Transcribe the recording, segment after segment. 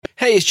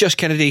Hey, it's Josh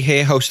Kennedy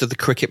here, host of the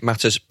Cricket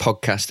Matters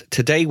podcast.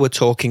 Today we're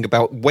talking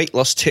about weight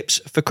loss tips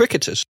for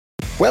cricketers.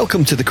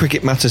 Welcome to the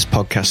Cricket Matters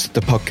podcast,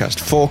 the podcast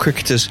for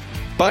cricketers,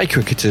 by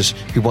cricketers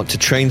who want to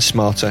train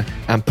smarter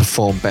and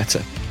perform better.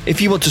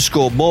 If you want to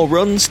score more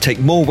runs, take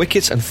more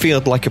wickets and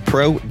field like a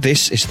pro,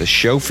 this is the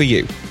show for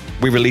you.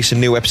 We release a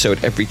new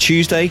episode every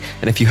Tuesday,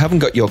 and if you haven't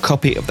got your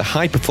copy of the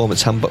High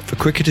Performance Handbook for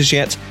Cricketers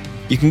yet,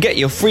 you can get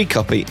your free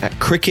copy at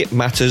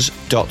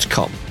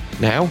cricketmatters.com.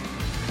 Now,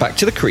 back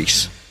to the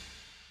crease.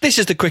 This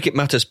is the Cricket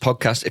Matters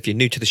podcast. If you're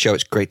new to the show,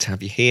 it's great to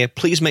have you here.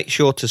 Please make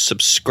sure to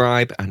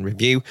subscribe and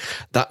review.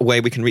 That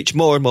way we can reach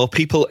more and more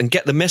people and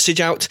get the message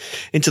out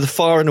into the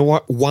far and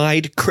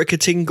wide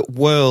cricketing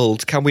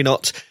world. Can we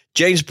not?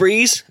 James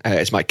Breeze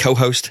is my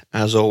co-host,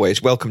 as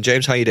always. Welcome,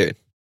 James. How are you doing?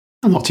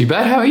 I'm not too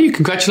bad. How are you?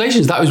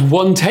 Congratulations. That was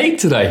one take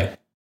today.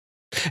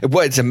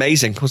 Well, it's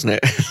amazing, wasn't it?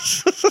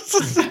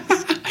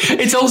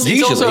 It's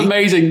also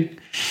amazing.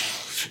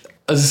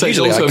 As I say, it's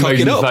also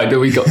amazing the fact that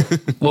we got...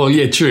 Well,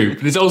 yeah, true.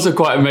 But it's also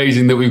quite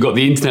amazing that we've got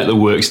the internet that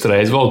works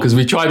today as well, because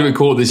we tried to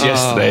record this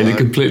yesterday and it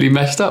completely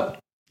messed up.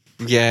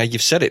 Yeah,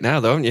 you've said it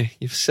now, though, haven't you?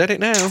 You've said it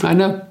now. I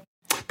know.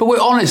 But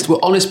we're honest. We're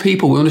honest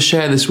people. We want to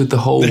share this with the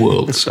whole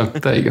world. So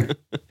there you go.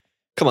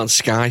 Come on,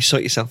 Sky,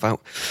 sort yourself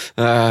out.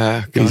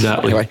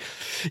 Exactly. Anyway,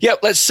 yeah,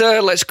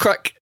 let's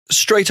crack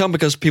straight on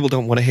because people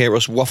don't want to hear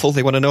us waffle.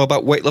 They want to know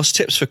about weight loss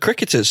tips for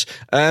cricketers.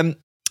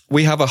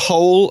 We have a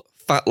whole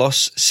fat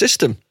loss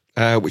system,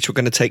 which we're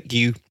going to take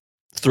you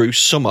through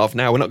some of.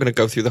 Now, we're not going to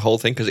go through the whole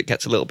thing because it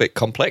gets a little bit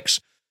complex.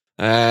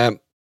 But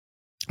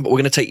we're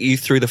going to take you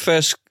through the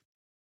first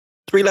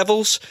 3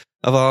 levels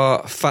of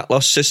our fat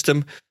loss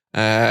system.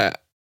 And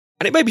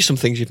it may be some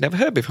things you've never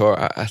heard before,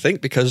 I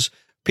think, because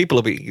people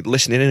will be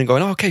listening in and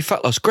going, oh, okay,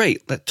 fat loss,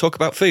 great. Let's talk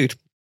about food.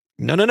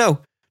 No.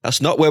 That's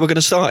not where we're going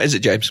to start, is it,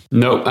 James?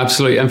 No,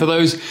 absolutely. And for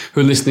those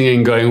who are listening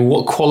in going,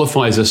 what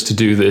qualifies us to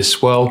do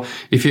this? Well,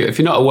 if you're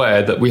not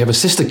aware that we have a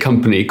sister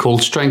company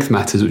called Strength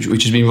Matters,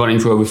 which has been running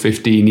for over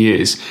 15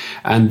 years.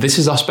 And this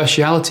is our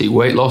speciality.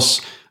 Weight loss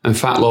and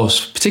fat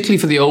loss, particularly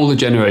for the older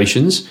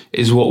generations,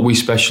 is what we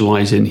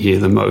specialize in here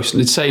the most.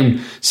 And it's same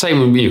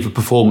for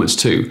performance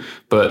too.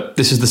 But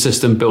this is the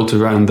system built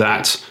around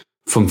that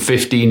from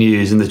 15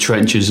 years in the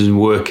trenches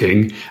and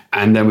working,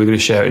 and then we're going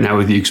to share it now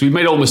with you because we've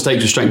made all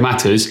mistakes with Strength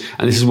Matters,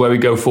 and this is where we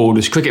go forward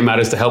as Cricket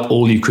Matters to help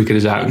all you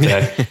cricketers out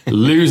there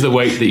lose the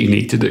weight that you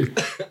need to do.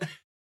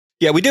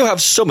 Yeah, we do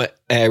have some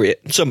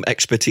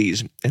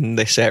expertise in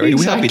this area. Exactly.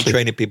 We have been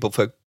training people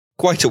for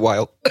quite a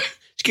while.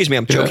 Excuse me,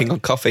 I'm choking on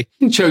coffee.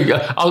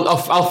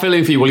 I'll fill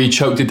in for you while you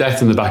choke to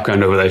death in the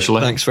background over there, shall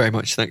I? Thanks very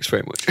much.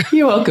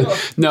 You're welcome.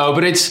 No,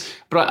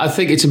 but I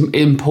think it's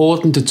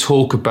important to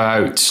talk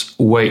about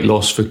weight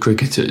loss for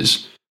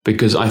cricketers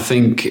because I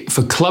think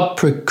for club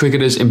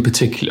cricketers in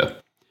particular,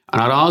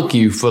 and I'd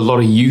argue for a lot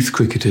of youth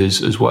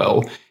cricketers as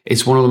well,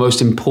 it's one of the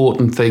most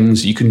important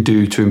things you can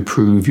do to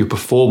improve your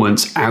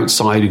performance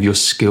outside of your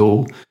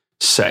skill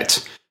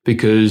set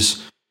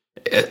because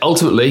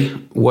ultimately,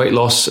 weight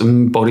loss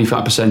and body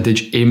fat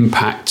percentage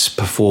impacts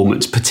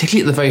performance,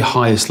 particularly at the very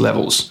highest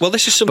levels. Well,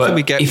 this is something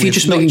we get if you're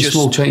just making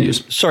small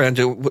changes. Sorry,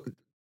 Andrew,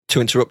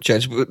 to interrupt,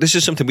 James, but this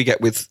is something we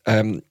get with,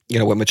 when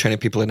we're training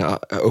people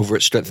over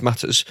at Strength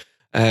Matters.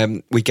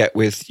 We get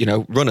with,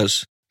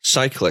 runners,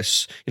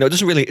 cyclists.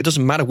 It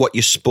doesn't matter what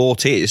your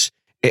sport is.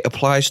 It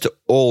applies to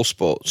all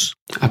sports.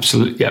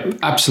 Absolutely. Yeah,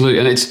 absolutely.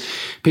 And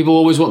people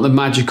always want the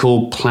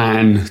magical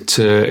plan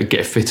to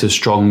get fitter,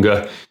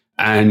 stronger,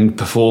 and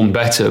perform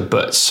better,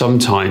 but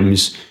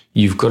sometimes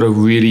you've got to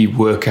really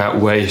work out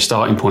where your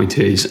starting point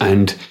is,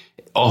 and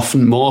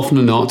more often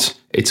than not,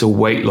 it's a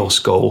weight loss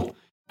goal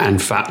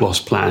and fat loss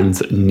plans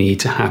that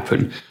need to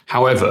happen.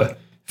 However,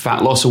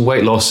 fat loss and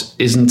weight loss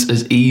isn't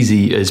as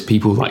easy as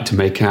people like to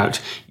make out.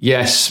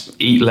 Yes,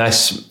 eat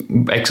less,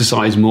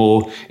 exercise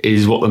more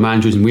is what the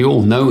mantra is, and we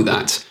all know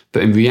that,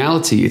 but in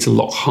reality, it's a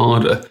lot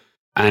harder.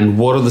 And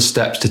what are the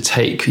steps to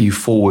take you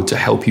forward to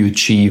help you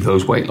achieve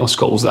those weight loss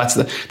goals? That's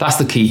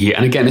the key here.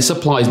 And again, this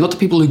applies not to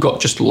people who've got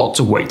just lots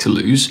of weight to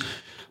lose,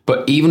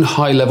 but even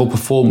high level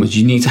performers.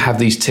 You need to have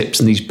these tips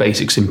and these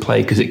basics in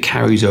play because it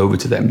carries over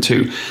to them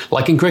too.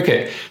 Like in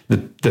cricket,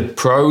 the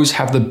pros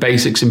have the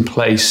basics in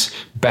place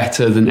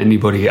better than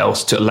anybody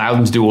else to allow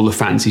them to do all the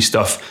fancy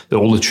stuff,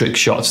 all the trick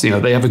shots. They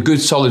have a good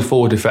solid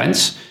forward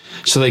defense,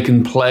 so they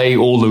can play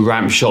all the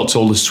ramp shots,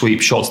 all the sweep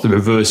shots, the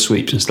reverse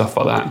sweeps and stuff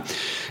like that.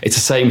 It's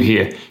the same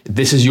here.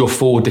 This is your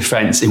forward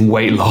defense in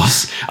weight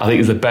loss. I think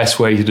is the best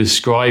way to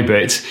describe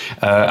it.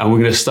 And we're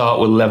going to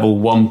start with level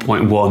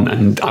 1.1.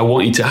 And I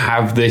want you to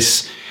have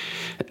this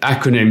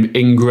acronym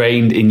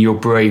ingrained in your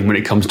brain when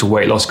it comes to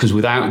weight loss, because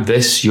without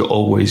this, you're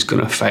always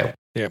going to fail.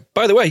 Yeah.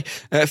 By the way,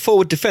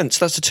 forward defense,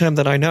 that's a term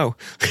that I know.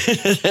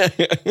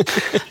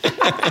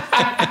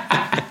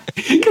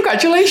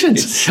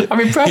 Congratulations. I'm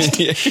impressed.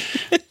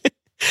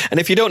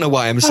 And if you don't know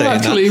why I'm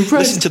saying that, impressed.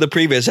 Listen to the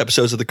previous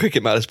episodes of the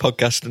Cricket Matters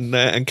podcast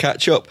and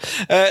catch up.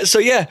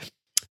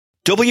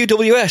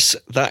 WWS,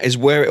 that is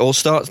where it all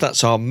starts.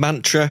 That's our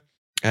mantra.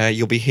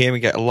 You'll be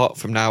hearing it a lot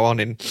from now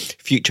on in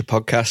future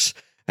podcasts.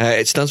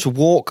 It stands for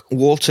walk,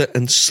 water,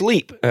 and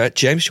sleep.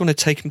 James, do you want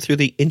to take him through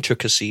the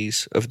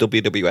intricacies of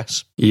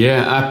WWS?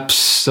 Yeah,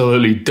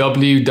 absolutely.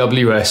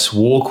 WWS,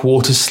 walk,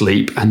 water,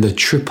 sleep, and the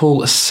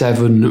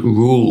 777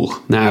 rule.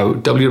 Now,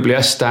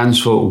 WWS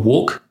stands for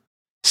walk,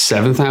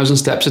 7,000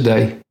 steps a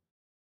day.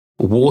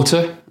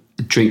 Water,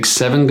 drink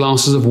 7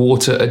 glasses of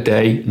water a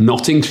day,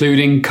 not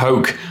including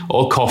Coke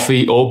or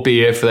coffee or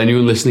beer for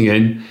anyone listening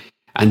in.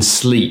 And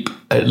sleep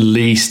at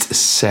least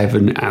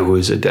 7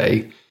 hours a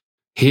day.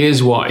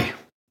 Here's why.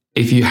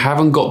 If you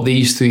haven't got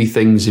these 3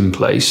 things in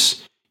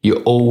place,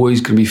 you're always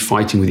going to be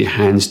fighting with your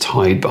hands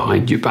tied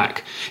behind your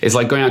back. It's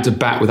like going out to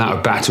bat without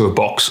a bat or a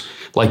box.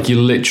 Like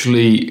you're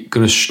literally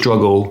going to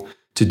struggle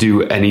to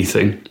do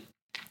anything.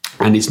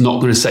 And it's not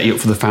going to set you up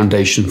for the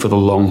foundation for the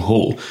long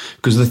haul.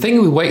 Because the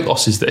thing with weight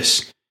loss is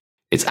this.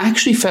 It's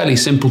actually fairly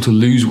simple to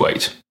lose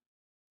weight.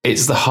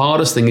 It's the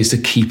hardest thing is to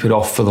keep it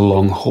off for the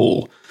long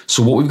haul.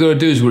 So what we've got to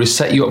do is we're going to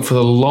set you up for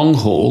the long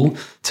haul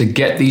to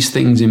get these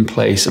things in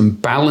place and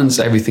balance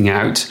everything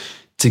out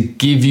to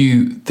give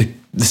you the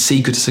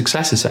secret to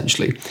success,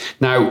 essentially.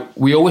 Now,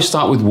 we always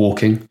start with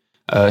walking,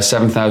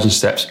 7,000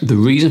 steps. The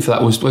reason for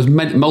that was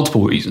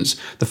multiple reasons.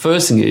 The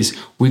first thing is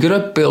we've got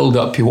to build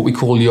up what we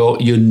call your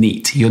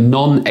NEAT, your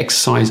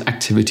non-exercise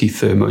activity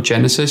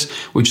thermogenesis,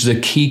 which is a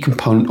key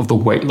component of the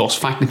weight loss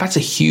factor. In fact,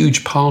 it's a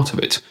huge part of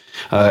it.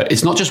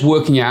 It's not just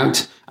working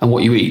out and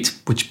what you eat,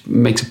 which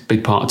makes a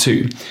big part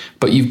too,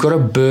 but you've got to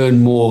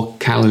burn more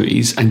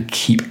calories and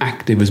keep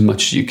active as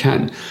much as you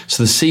can.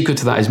 So the secret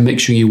to that is make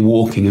sure you're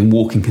walking and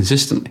walking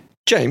consistently.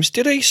 James,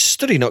 did a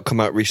study not come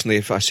out recently,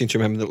 if I seem to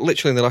remember, that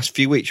literally in the last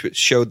few weeks, which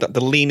showed that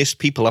the leanest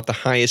people have the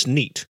highest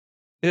NEAT?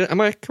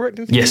 Am I correct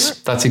in thinking yes,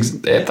 that's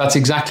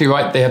exactly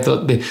right. They have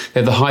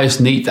the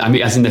highest NEAT. I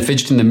mean, as in they're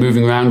fidgeting, they're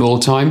moving around all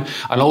the time.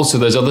 And also,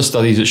 there's other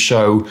studies that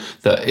show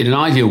that in an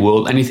ideal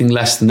world, anything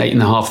less than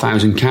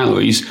 8,500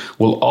 calories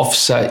will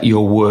offset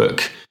your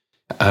work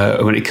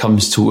when it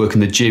comes to work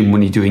in the gym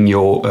when you're doing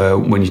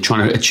when you're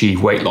trying to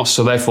achieve weight loss.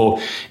 So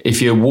therefore,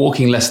 if you're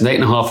walking less than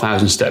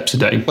 8,500 steps a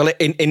day, well, it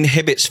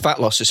inhibits fat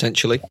loss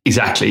essentially.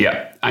 Exactly,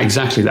 yeah,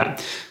 exactly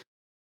that.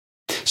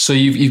 So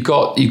you've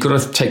got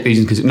to take these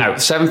into consideration. Now,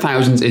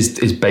 7,000 is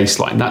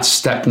baseline. That's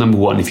step number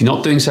 1. If you're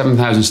not doing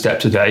 7,000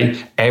 steps a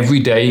day, every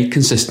day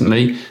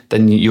consistently,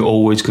 then you're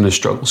always going to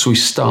struggle. So we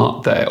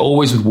start there,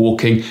 always with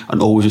walking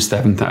and always with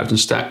 7,000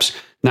 steps.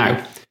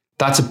 Now,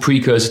 that's a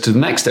precursor to the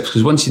next steps,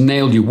 because once you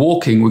nailed your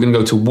walking, we're going to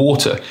go to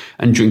water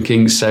and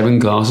drinking 7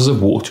 glasses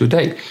of water a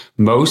day.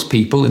 Most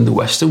people in the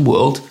Western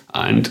world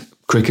and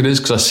cricketers,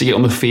 because I see it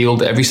on the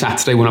field every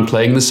Saturday when I'm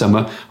playing in the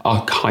summer,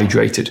 are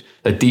hydrated.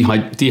 They're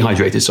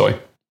dehydrated, sorry.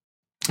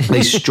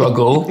 They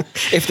struggle.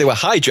 If they were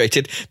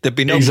hydrated, there'd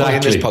be no point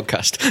in this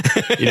podcast.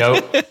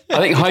 I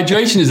think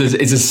hydration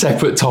is a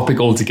separate topic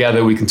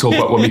altogether we can talk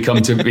about when we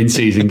come to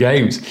in-season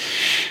games.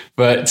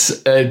 But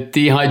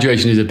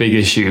dehydration is a big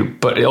issue.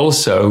 But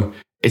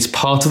it's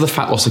part of the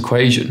fat loss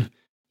equation.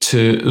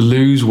 To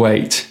lose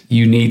weight,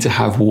 you need to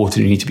have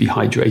water. You need to be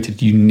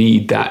hydrated. You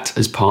need that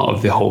as part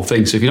of the whole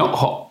thing. So if you haven't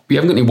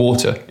got any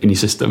water in your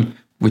system,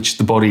 which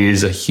the body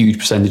is a huge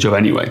percentage of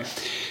anyway,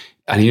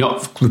 and you're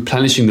not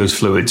replenishing those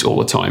fluids all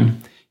the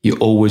time, you're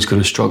always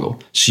going to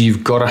struggle. So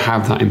you've got to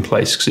have that in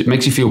place because it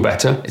makes you feel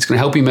better. It's going to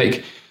help you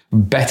make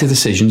better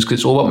decisions because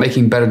it's all about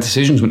making better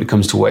decisions when it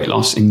comes to weight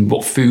loss in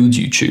what foods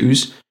you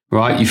choose,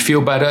 right? You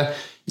feel better.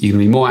 You're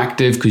going to be more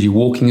active because you're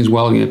walking as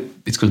well.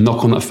 It's going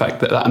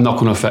to that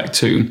knock-on effect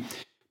too.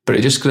 But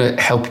it's just going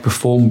to help you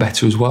perform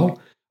better as well.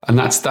 And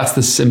that's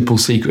the simple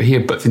secret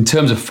here. But in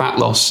terms of fat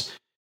loss,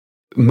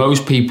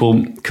 most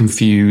people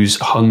confuse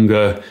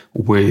hunger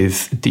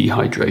with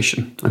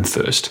dehydration and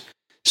thirst.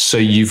 So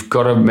you've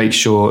got to make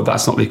sure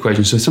that's not the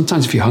equation. So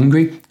sometimes if you're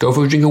hungry, go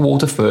for a drink of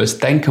water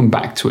first, then come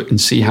back to it and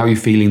see how you're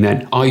feeling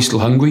then. Are you still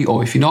hungry?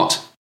 Or if you're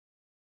not,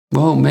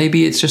 well,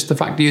 maybe it's just the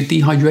fact that you're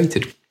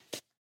dehydrated,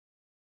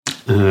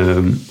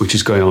 which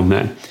is going on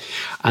there.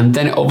 And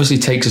then it obviously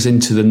takes us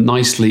into the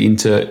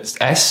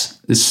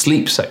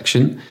sleep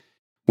section,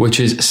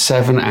 which is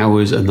 7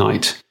 hours a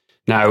night.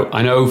 Now,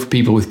 I know for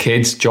people with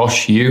kids,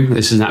 Josh,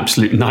 this is an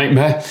absolute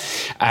nightmare.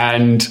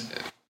 And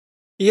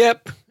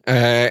yep,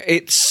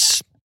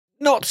 it's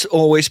not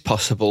always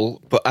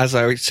possible. But as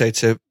I would say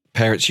to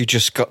parents, you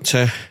just got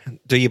to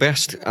do your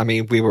best. I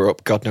mean, we were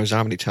up God knows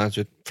how many times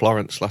with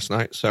Florence last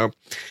night. So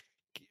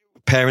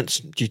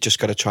parents, you just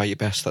got to try your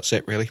best. That's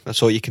it, really.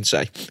 That's all you can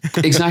say.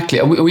 Exactly.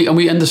 And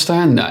we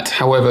understand that.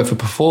 However, for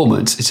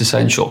performance, it's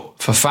essential.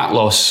 For fat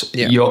loss,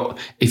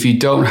 if you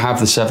don't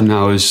have the 7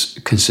 hours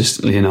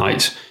consistently a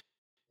night,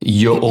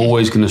 you're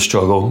always going to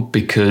struggle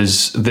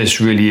because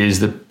this really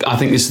is I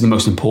think this is the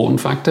most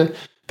important factor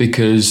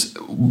because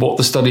what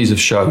the studies have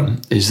shown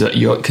is that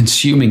you're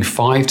consuming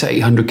 500 to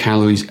 800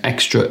 calories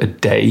extra a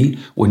day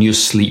when you're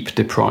sleep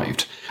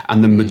deprived.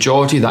 And the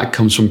majority of that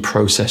comes from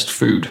processed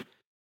food,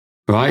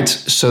 right?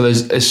 So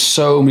there's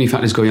so many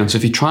factors going on. So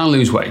if you're trying to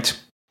lose weight,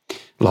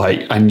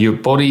 and your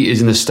body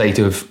is in a state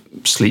of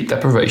sleep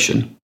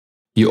deprivation,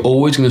 you're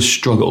always going to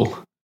struggle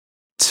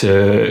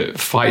to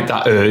fight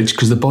that urge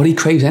because the body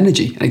craves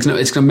energy. And it's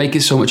going to make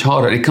it so much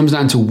harder. And it comes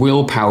down to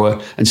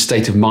willpower and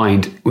state of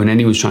mind when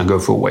anyone's trying to go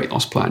for a weight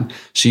loss plan.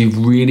 So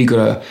you've really got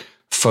to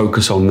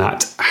focus on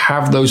that.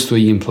 Have those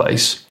 3 in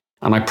place.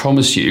 And I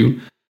promise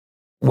you,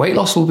 weight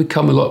loss will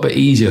become a lot bit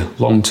easier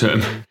long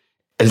term,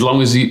 as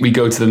long as we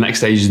go to the next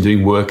stages of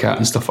doing workout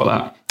and stuff like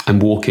that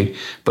and walking.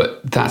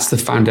 But that's the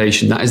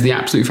foundation. That is the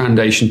absolute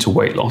foundation to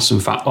weight loss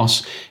and fat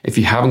loss. If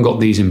you haven't got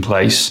these in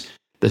place,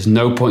 there's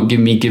no point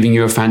giving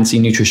you a fancy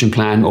nutrition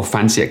plan or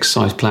fancy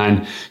exercise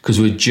plan,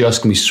 because we're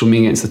just going to be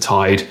swimming against the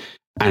tide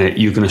and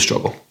you're going to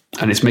struggle.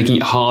 And it's making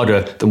it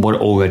harder than what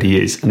it already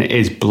is. And it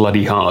is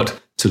bloody hard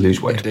to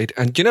lose weight. Indeed.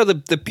 And you know,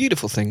 the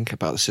beautiful thing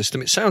about the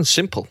system, it sounds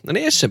simple, and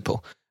it is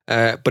simple.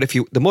 But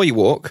the more you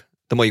walk,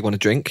 the more you want to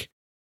drink,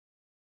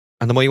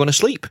 and the more you want to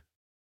sleep.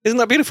 Isn't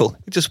that beautiful?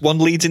 It just one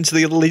leads into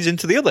the other, leads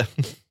into the other.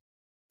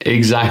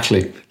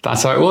 Exactly.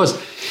 That's how it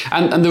was.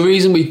 And the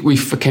reason we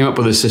came up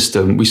with a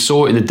system, we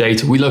saw it in the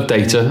data. We love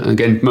data. And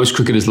again, most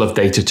cricketers love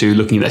data too,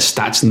 looking at their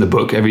stats in the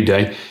book every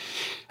day.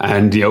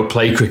 And,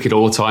 play cricket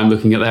all the time,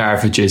 looking at their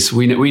averages.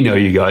 We know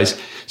you guys.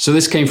 So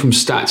this came from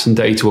stats and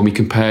data when we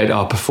compared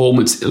our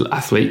performance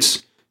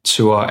athletes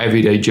to our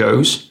everyday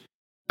Joes.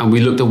 And we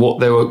looked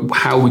at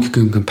how we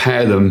could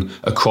compare them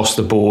across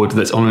the board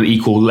that's on an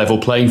equal level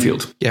playing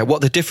field. Yeah, what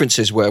the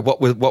differences were,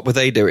 what were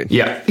they doing?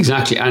 Yeah,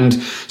 exactly. And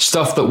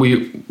stuff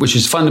which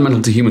is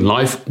fundamental to human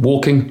life: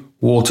 walking,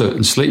 water,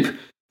 and sleep.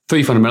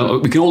 3 fundamental.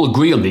 We can all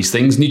agree on these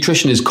things.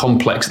 Nutrition is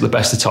complex at the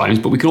best of times,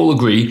 but we can all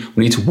agree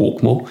we need to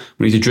walk more,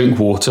 we need to drink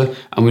water,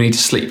 and we need to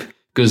sleep.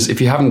 Because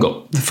if you haven't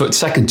got the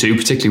second 2,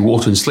 particularly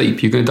water and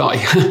sleep, you're going to die.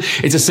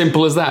 It's as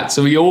simple as that.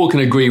 So we all can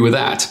agree with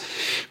that,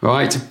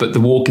 right? But the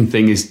walking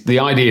thing is, the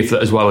idea for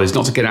that as well is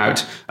not to get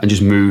out and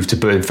just move to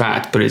burn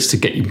fat, but it's to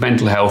get your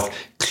mental health,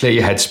 clear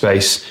your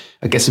headspace,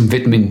 get some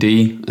vitamin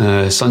D,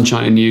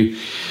 sunshine in you,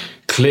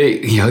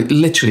 clear,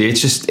 literally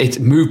it's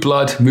move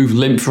blood, move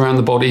lymph around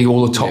the body,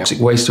 all the toxic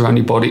waste around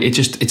your body.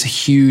 It's a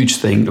huge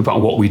thing about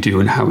what we do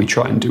and how we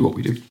try and do what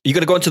we do. You got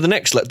to go on to the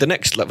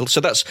next level.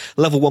 So that's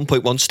level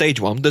 1.1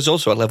 stage 1. There's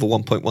also a level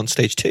 1.1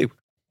 stage 2.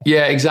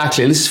 Yeah,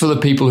 exactly. And this is for the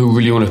people who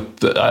really want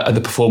to at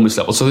the performance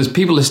level. So there's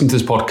people listening to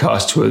this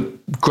podcast who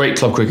are great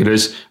club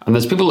cricketers, and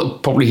there's people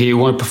that probably here who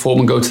want to perform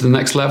and go to the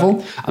next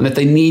level, and if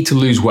they need to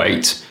lose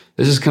weight,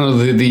 this is kind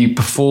of the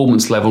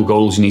performance level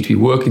goals you need to be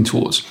working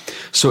towards.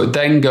 So it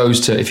then goes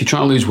to, if you're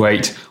trying to lose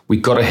weight,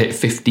 we've got to hit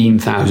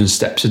 15,000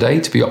 steps a day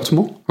to be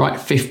optimal, right?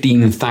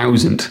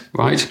 15,000,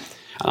 right?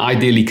 And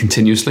ideally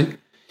continuously.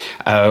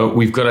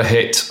 We've got to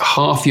hit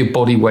half your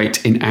body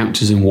weight in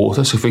ounces in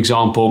water. So for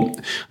example,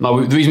 now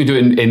the reason we do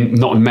it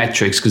not in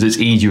metrics, because it's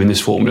easier in this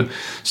formula.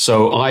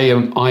 So I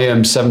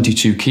am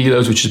 72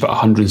 kilos, which is about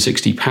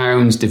 160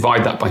 pounds.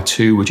 Divide that by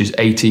 2, which is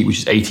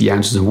 80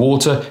 ounces of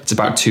water. It's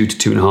about 2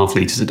 to 2.5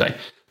 litres a day.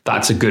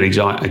 That's a good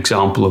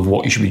example of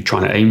what you should be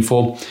trying to aim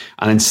for.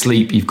 And then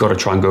sleep, you've got to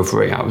try and go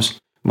for 8 hours.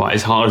 Right,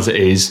 as hard as it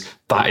is,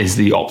 that is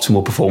the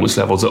optimal performance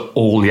levels that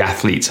all the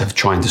athletes have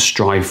trying to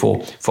strive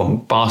for, from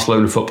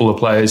Barcelona footballer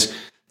players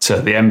to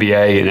the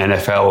NBA and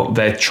NFL.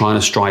 They're trying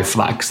to strive for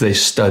that because their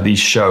studies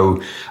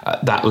show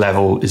that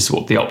level is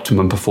what the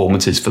optimum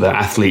performance is for their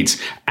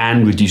athletes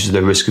and reduces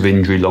their risk of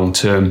injury long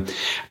term.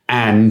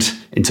 And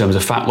in terms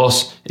of fat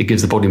loss, it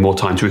gives the body more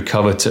time to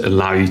recover, to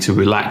allow you to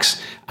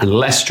relax, and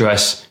less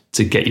stress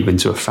to get you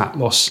into a fat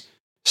loss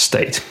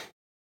state,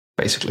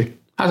 basically.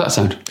 How's that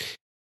sound?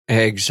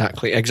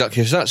 Exactly.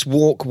 So that's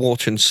walk,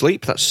 water, and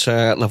sleep. That's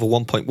level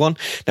 1.1.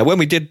 Now, when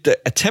we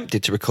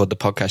attempted to record the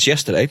podcast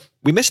yesterday,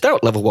 we missed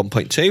out level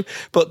 1.2.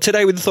 But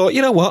today we thought,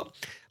 you know what?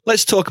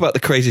 Let's talk about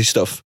the crazy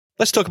stuff.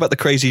 Let's talk about the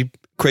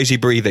crazy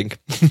breathing.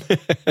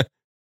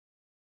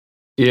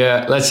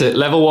 Yeah, that's it.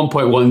 Level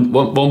 1.1,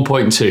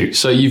 1.2.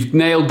 So you've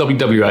nailed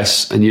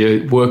WWS and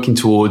you're working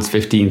towards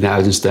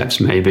 15,000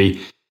 steps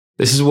maybe.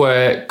 This is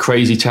where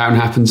crazy town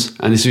happens.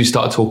 And this is where we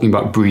start talking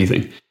about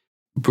breathing.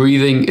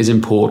 Breathing is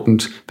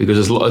important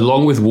because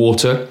along with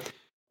water,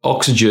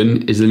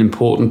 oxygen is an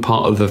important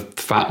part of the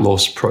fat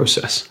loss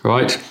process,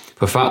 right?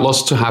 For fat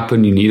loss to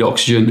happen, you need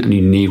oxygen and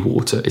you need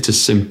water. It's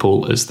as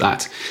simple as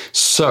that.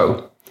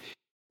 So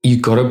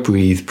you've got to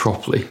breathe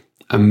properly.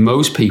 And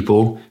most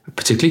people,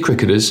 particularly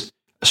cricketers,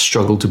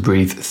 struggle to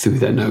breathe through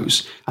their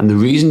nose. And the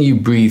reason you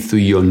breathe through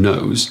your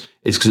nose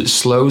is because it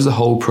slows the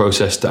whole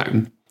process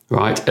down,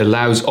 right? It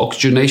allows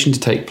oxygenation to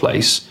take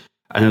place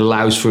and it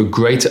allows for a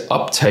greater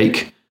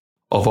uptake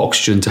of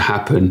oxygen to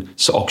happen,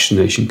 so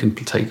oxygenation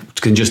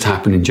can just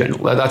happen in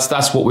general.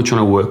 That's what we're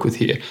trying to work with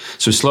here.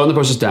 So slowing the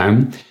process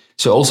down.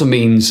 So it also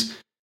means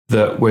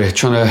that we're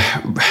trying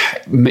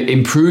to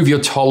improve your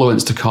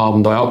tolerance to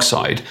carbon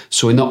dioxide,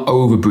 so we're not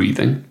over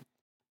breathing.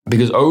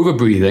 Because over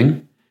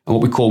breathing and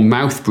what we call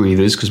mouth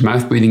breathers, because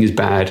mouth breathing is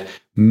bad,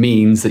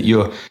 means that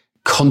you're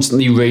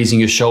constantly raising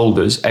your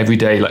shoulders every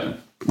day. Like,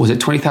 was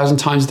it 20,000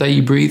 times a day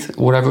you breathe,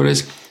 or whatever it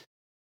is?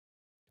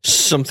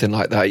 Something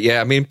like that,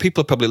 yeah. I mean,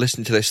 people are probably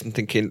listening to this and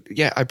thinking,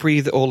 yeah, I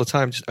breathe all the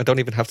time. I don't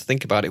even have to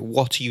think about it.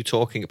 What are you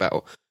talking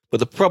about? But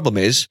the problem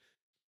is,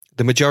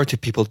 the majority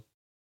of people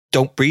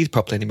don't breathe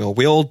properly anymore.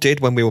 We all did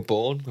when we were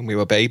born, when we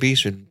were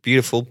babies, and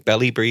beautiful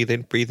belly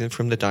breathing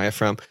from the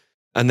diaphragm.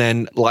 And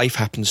then life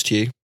happens to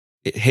you.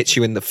 It hits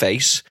you in the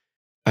face.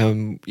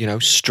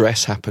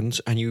 Stress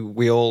happens, and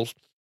we all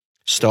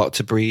start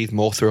to breathe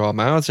more through our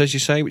mouths, as you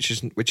say, which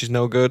is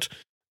no good.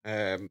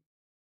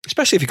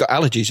 Especially if you've got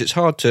allergies, it's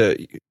hard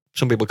to.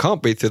 Some people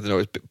can't breathe through the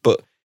nose,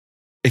 but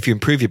if you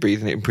improve your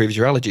breathing, it improves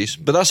your allergies.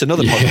 But that's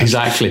another podcast. Yeah,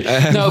 exactly.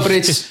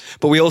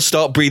 But we all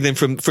start breathing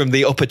from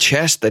the upper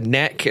chest, the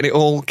neck, and it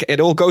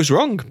all goes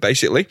wrong,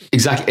 basically.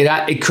 Exactly.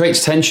 It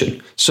creates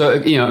tension. So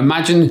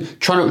imagine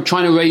trying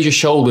to raise your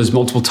shoulders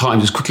multiple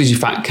times as quickly as you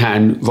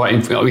can. Right.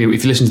 If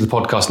you listen to the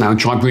podcast now and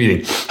try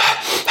breathing,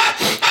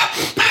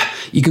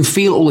 you can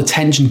feel all the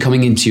tension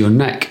coming into your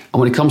neck.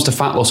 And when it comes to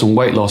fat loss and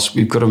weight loss,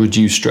 we've got to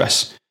reduce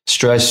stress.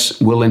 Stress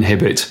will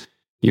inhibit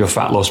your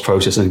fat loss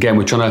process. And again,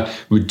 we're trying to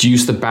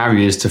reduce the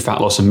barriers to fat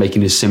loss and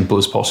making it as simple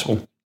as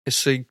possible.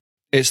 It's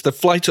the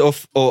fight or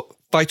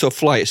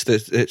flight.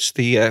 It's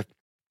the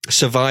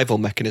survival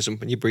mechanism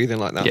when you're breathing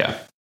like that.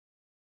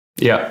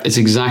 Yeah, it's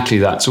exactly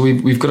that. So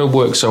we've got to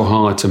work so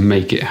hard to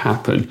make it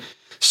happen.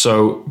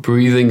 So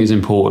breathing is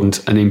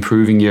important, and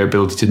improving your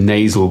ability to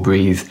nasal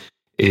breathe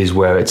is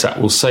where it's at.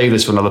 We'll save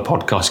this for another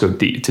podcast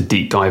to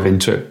deep dive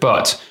into it.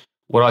 But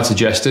what I'd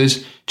suggest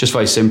is just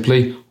very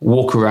simply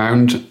walk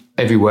around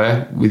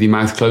everywhere with your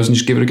mouth closed and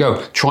just give it a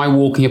go. Try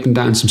walking up and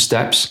down some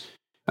steps.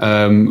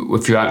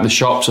 If you're out in the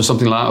shops or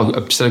something like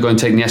that, instead of going and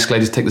taking the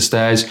escalators, take the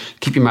stairs,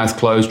 keep your mouth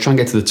closed, try and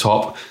get to the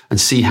top and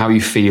see how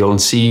you feel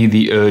and see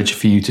the urge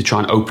for you to try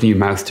and open your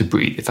mouth to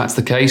breathe. If that's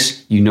the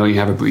case, you know you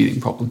have a breathing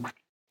problem.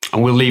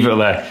 And we'll leave it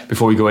there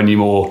before we go any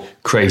more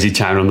crazy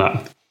town on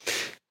that.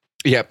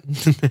 Yeah.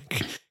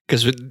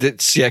 Because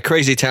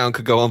Crazy Town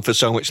could go on for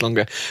so much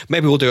longer.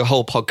 Maybe we'll do a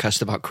whole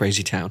podcast about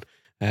Crazy Town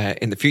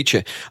in the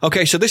future.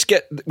 Okay, so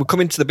we're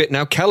coming to the bit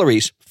now.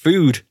 Calories,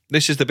 food.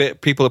 This is the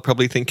bit people are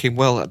probably thinking,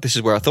 well, this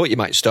is where I thought you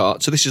might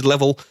start. So this is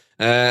level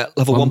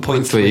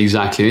 1.3.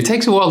 Exactly. It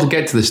takes a while to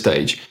get to this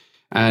stage.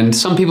 And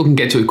some people can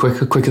get to it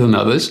quicker than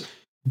others.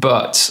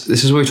 But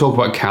this is where we talk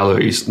about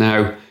calories.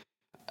 Now,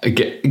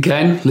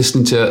 again,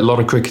 listening to a lot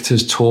of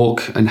cricketers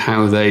talk and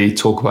how they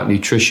talk about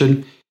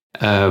nutrition.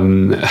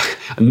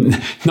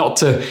 Not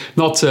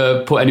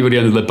to put anybody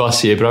under the bus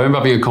here, but I remember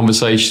having a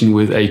conversation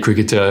with a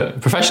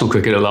professional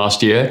cricketer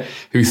last year,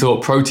 who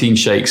thought protein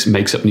shakes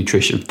makes up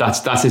nutrition.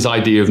 That's his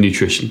idea of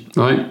nutrition,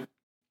 right?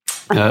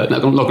 I'm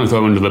not going to throw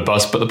him under the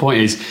bus, but the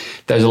point is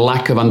there's a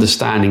lack of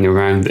understanding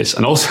around this.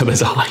 And also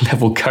there's a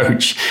high-level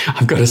coach.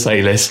 I've got to say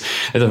this.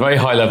 There's a very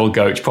high-level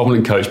coach,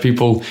 prominent coach.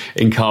 People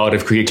in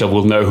Cardiff Cricket Club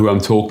will know who I'm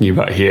talking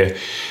about here.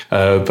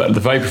 But at the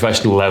very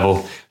professional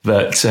level,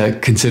 that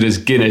considers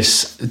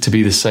Guinness to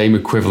be the same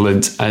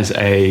equivalent as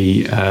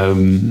a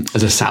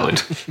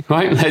salad,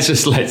 right?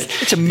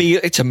 It's a meal.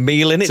 It's a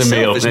meal in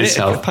itself, isn't it?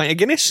 A pint of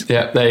Guinness.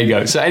 Yeah, there you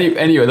go. So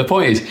anyway, the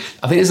point is,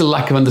 I think there's a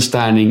lack of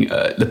understanding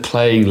the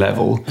playing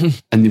level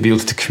and the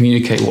ability to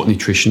communicate what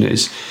nutrition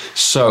is.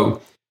 So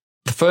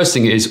the first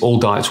thing is all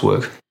diets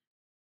work,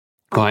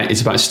 right?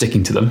 It's about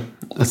sticking to them.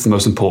 That's the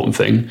most important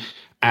thing,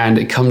 and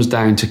it comes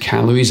down to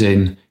calories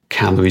in,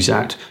 calories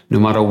out. No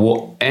matter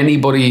what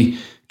anybody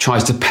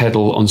tries to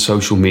peddle on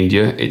social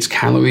media, it's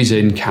calories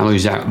in,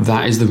 calories out.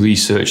 That is the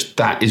research.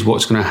 That is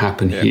what's going to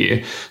happen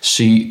here.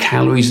 So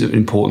calories are an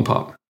important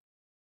part.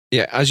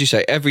 Yeah, as you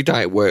say, every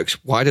diet works.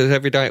 Why does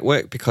every diet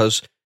work?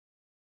 Because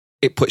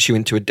it puts you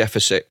into a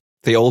deficit.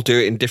 They all do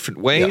it in different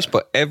ways,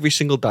 but every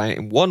single diet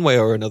in one way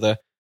or another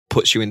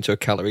puts you into a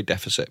calorie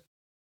deficit.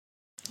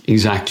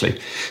 Exactly.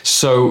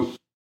 So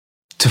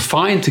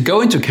to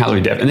go into a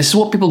calorie deficit, and this is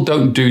what people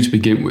don't do to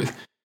begin with.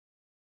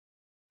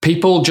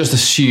 People just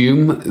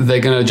assume they're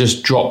going to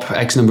just drop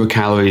X number of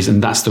calories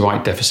and that's the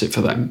right deficit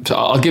for them. So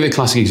I'll give you a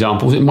classic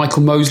example. Was it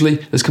Michael Mosley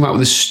that's come out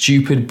with a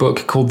stupid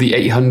book called The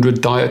 800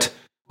 Diet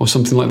or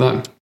something like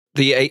that?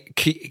 The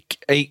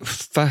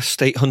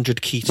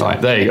 800 Keto.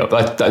 Right, there you go.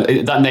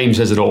 That name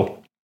says it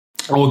all.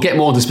 And we'll get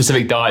more into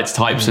specific diets,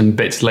 types and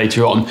bits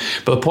later on.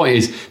 But the point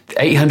is,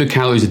 800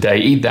 calories a day,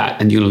 eat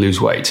that and you're going to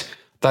lose weight.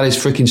 That is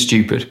freaking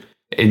stupid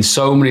in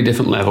so many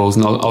different levels.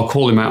 And I'll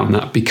call him out on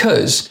that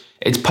because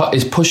it's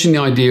pushing the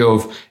idea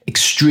of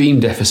extreme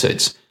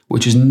deficits,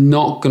 which is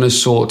not going to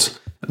sort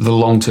the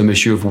long-term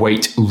issue of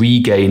weight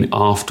regain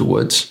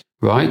afterwards,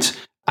 right?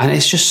 And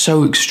it's just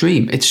so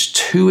extreme. It's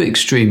too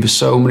extreme for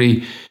so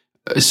many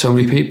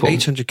people.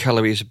 800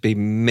 calories would be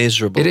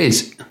miserable. It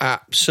is.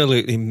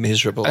 Absolutely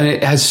miserable. And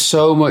it has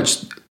so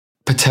much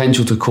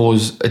potential to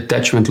cause a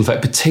detrimental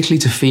effect, particularly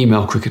to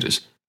female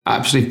cricketers.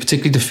 Absolutely,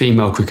 particularly to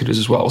female cricketers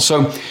as well.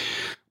 So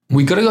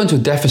we got to go into a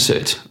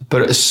deficit,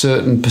 but at a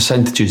certain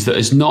percentages that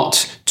is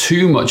not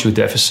too much of a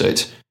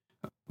deficit,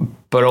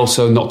 but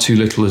also not too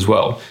little as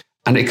well.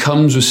 And it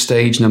comes with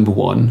stage number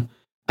 1,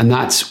 and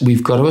that's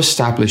we've got to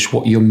establish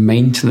what your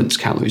maintenance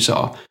calories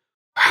are.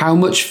 How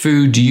much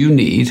food do you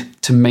need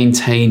to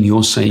maintain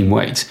your same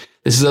weight?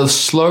 This is a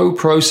slow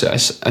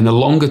process and a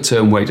longer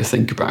term way to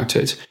think about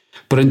it.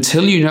 But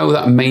until you know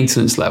that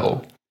maintenance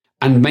level,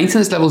 and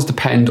maintenance levels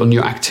depend on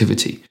your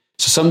activity.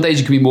 So some days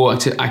you can be more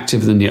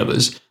active than the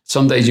others.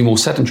 Some days you're more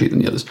sedentary than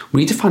the others.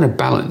 We need to find a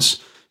balance.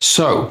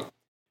 So,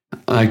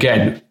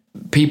 again,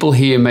 people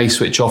here may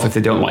switch off if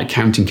they don't like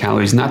counting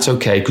calories, and that's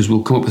okay because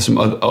we'll come up with some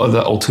other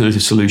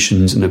alternative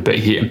solutions in a bit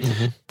here.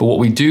 Mm-hmm. But what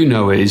we do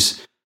know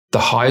is the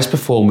highest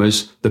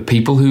performers, the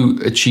people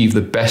who achieve the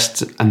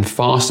best and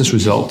fastest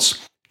results,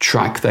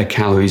 track their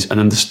calories and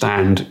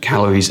understand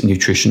calories and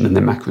nutrition and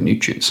their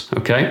macronutrients,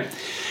 okay?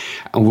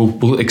 And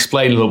we'll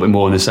explain a little bit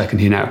more in a second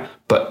here now.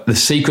 But the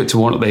secret to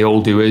what they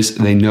all do is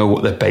they know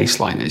what their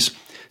baseline is.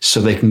 So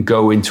they can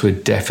go into a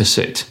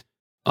deficit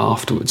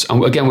afterwards.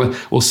 And again,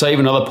 we'll save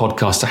another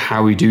podcast to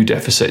how we do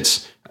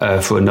deficits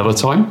for another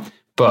time.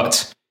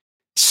 But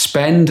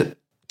spend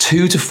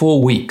 2 to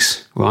 4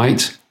 weeks,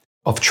 right,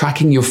 of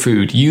tracking your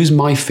food. Use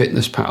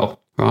MyFitnessPal,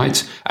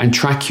 right, and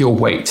track your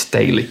weight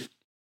daily,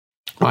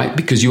 right,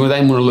 because you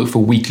then want to look for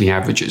weekly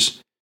averages,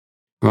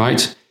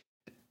 right,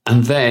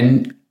 and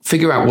then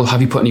figure out, well,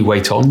 have you put any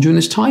weight on during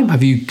this time?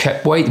 Have you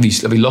kept weight?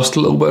 Have you lost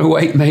a little bit of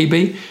weight,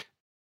 maybe?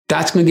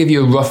 That's going to give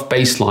you a rough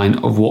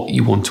baseline of what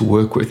you want to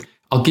work with.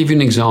 I'll give you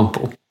an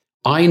example.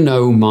 I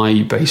know my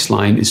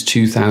baseline is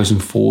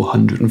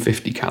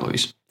 2,450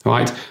 calories,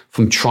 right?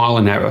 From trial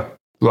and error,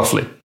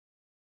 roughly.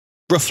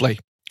 Roughly.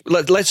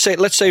 Let's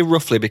say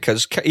roughly,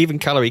 because even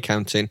calorie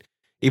counting,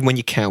 even when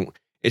you count,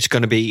 it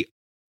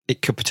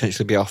could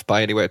potentially be off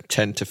by anywhere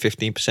 10 to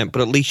 15%,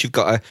 but at least you've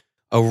got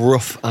a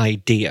rough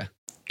idea.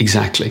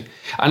 Exactly.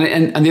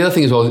 And the other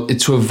thing as well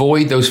is to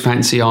avoid those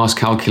fancy ass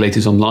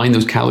calculators online,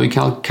 those calorie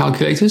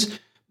calculators,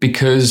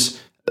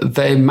 because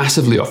they're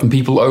massively off, and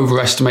people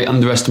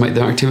underestimate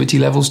their activity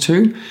levels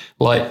too.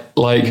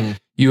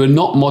 You are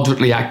not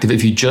moderately active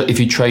if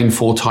you train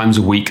 4 times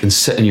a week and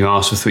sit on your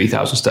ass for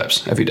 3,000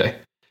 steps every day.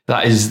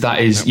 That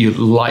is you're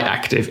light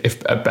active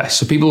at best.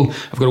 So people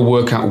have got to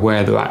work out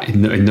where they're at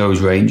in those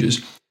ranges.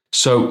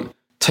 So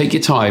take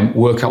your time,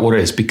 work out what it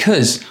is.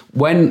 Because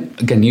when,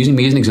 again, using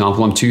me as an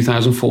example, I'm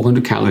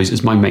 2,400 calories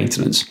as my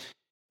maintenance.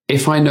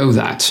 If I know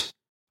that,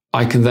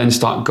 I can then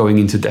start going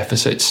into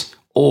deficits.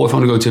 Or if I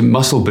want to go to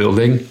muscle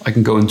building, I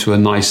can go into a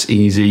nice,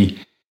 easy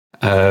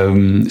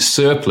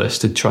surplus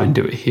to try and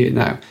do it here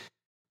now.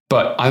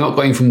 But I'm not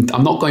going from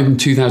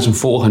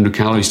 2,400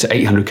 calories to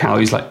 800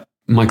 calories like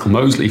Michael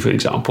Mosley, for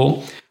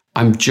example.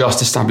 I'm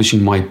just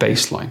establishing my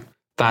baseline.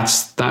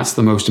 That's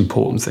the most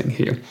important thing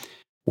here.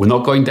 We're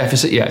not going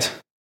deficit yet,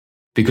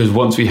 because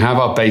once we have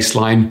our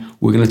baseline,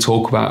 we're going to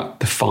talk about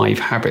the 5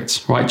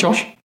 habits. Right,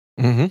 Josh?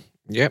 Mm-hmm.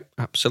 Yep,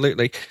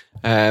 absolutely.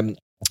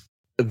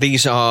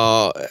 These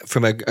are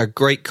from a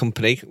great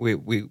company we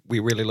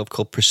really love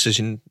called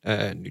Precision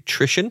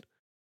Nutrition.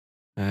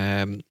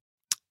 Do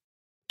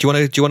you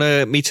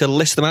want me to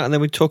list them out and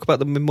then we talk about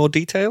them in more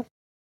detail?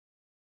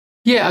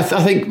 Yeah,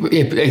 I think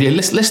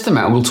list them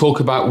out. We'll talk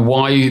about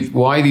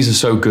why these are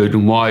so good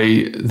and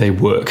why they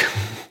work.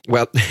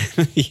 Well,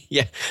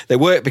 yeah, they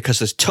work because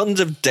there's tons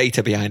of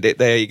data behind it.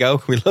 There you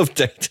go. We love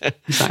data.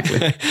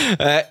 Exactly.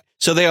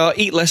 So they are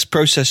eat less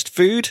processed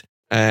food,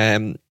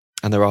 and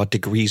there are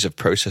degrees of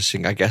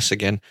processing, I guess.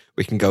 Again,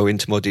 we can go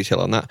into more detail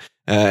on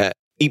that.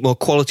 Eat more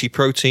quality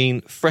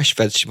protein, fresh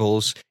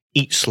vegetables,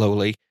 eat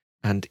slowly,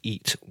 and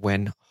eat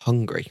when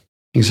hungry.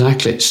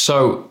 Exactly.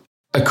 So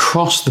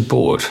across the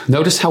board,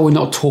 notice how we're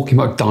not talking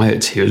about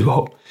diets here as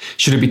well.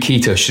 Should it be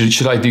keto?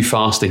 Should I do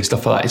fasting?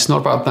 Stuff like that. It's not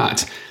about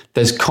that.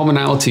 There's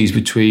commonalities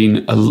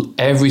between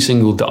every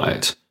single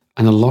diet,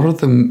 and a lot of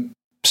them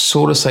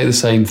sort of say the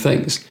same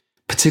things.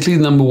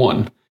 Particularly number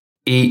 1,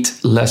 eat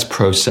less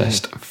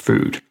processed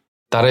food.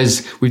 That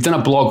is, we've done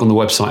a blog on the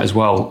website as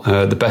well,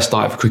 The Best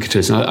Diet for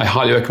Cricketers, and I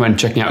highly recommend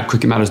checking out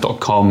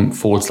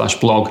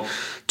cricketmatters.com/blog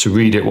to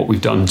read it, what we've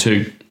done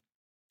too.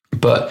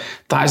 But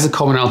that is the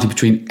commonality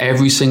between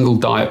every single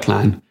diet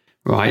plan,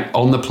 right,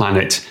 on the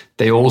planet.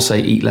 They all say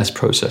eat less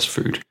processed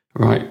food,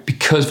 right?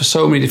 Because for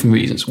so many different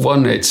reasons.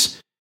 One, it's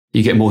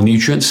you get more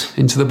nutrients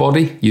into the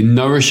body. You're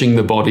nourishing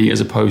the body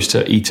as opposed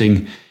to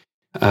eating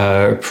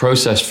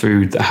processed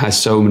food that has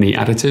so many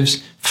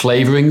additives,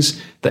 flavorings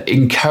that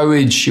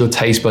encourage your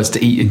taste buds to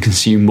eat and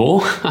consume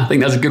more. I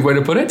think that's a good way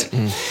to put it.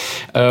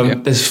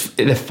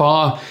 They're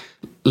far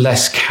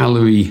less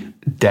calorie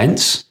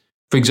dense.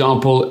 For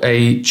example,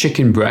 a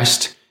chicken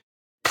breast,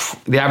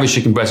 the average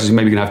chicken breast is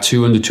maybe going to have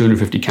 200,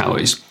 250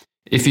 calories.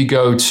 If you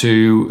go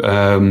to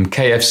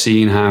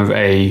KFC and have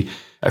a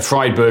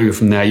fried burger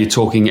from there, you're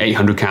talking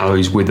 800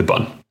 calories with the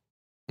bun.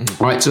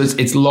 Right, so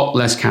it's a lot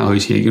less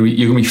calories here.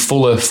 You're going to be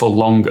fuller for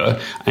longer,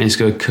 and it's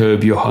going to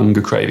curb your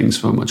hunger cravings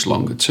for much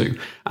longer too.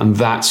 And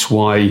that's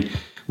why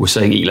we're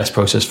saying eat less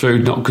processed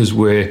food, not because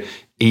we're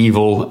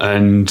evil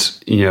and,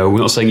 we're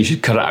not saying you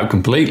should cut it out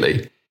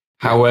completely.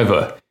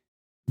 However,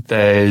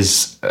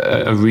 there's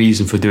a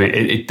reason for doing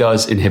it. It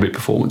does inhibit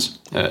performance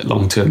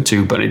long term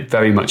too, but it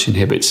very much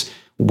inhibits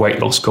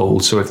weight loss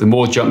goals. So if the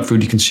more junk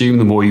food you consume,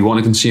 the more you want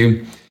to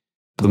consume,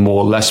 the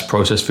more less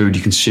processed food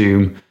you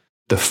consume,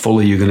 the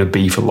fuller you're going to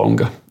be for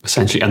longer,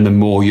 essentially, and the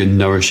more you're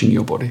nourishing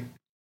your body.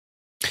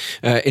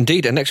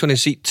 Indeed. And next one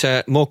is eat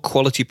more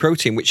quality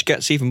protein, which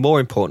gets even more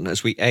important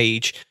as we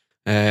age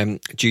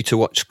due to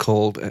what's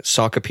called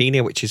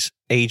sarcopenia, which is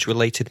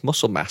age-related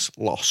muscle mass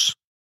loss.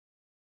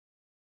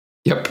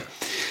 Yep.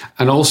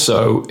 And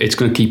also, it's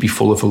going to keep you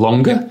fuller for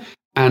longer.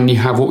 And you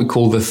have what we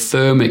call the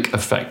thermic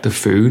effect of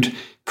food.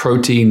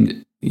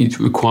 Protein, it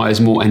requires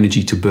more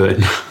energy to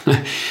burn.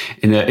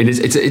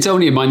 It's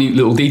only a minute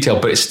little detail,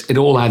 but it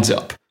all adds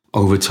up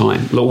over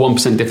time. Little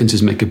 1%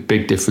 differences make a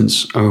big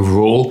difference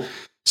overall.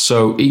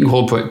 So eating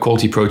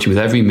quality protein with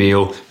every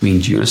meal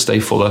means you're going to stay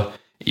fuller.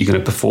 You're going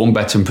to perform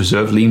better and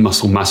preserve lean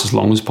muscle mass as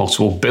long as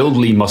possible. Build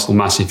lean muscle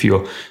mass if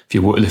you're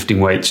lifting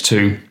weights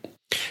too.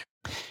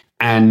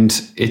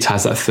 And it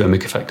has that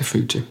thermic effect of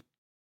food too.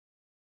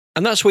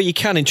 And that's where you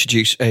can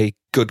introduce a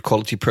good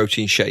quality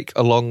protein shake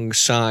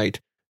alongside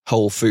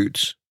whole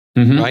foods,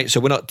 right? So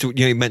we're not,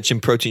 you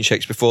mentioned protein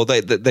shakes before.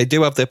 They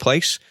do have their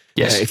place.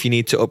 Yes. If you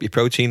need to up your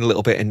protein a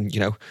little bit, and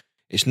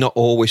it's not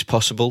always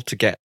possible to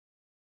get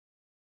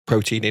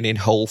protein in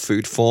whole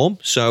food form.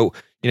 So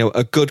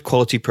a good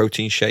quality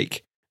protein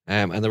shake,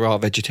 and there are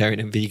vegetarian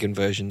and vegan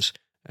versions,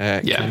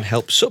 can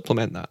help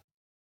supplement that.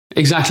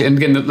 Exactly. And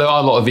again, there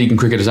are a lot of vegan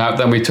cricketers out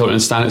there, and we totally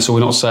understand it. So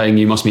we're not saying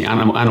you must eat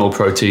animal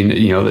protein.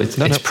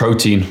 It's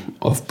protein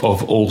of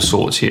all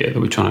sorts here that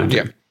we're trying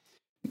to do.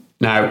 Yeah.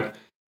 Now,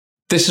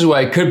 this is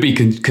where it could be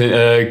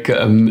a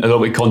little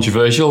bit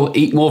controversial.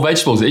 Eat more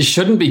vegetables. It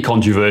shouldn't be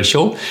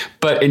controversial.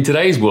 But in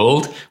today's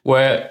world,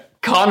 where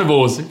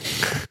carnivores...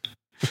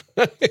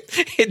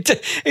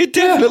 It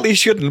definitely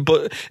shouldn't.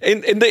 But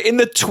in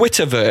the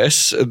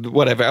Twitterverse,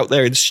 whatever, out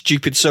there in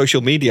stupid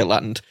social media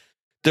land,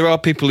 there are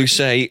people who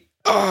say,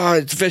 "Oh,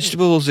 it's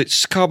vegetables,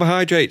 it's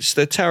carbohydrates,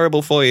 they're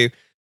terrible for you."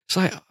 It's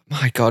like, oh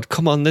my God,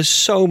 come on! There's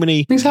so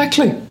many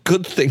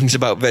good things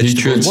about vegetables.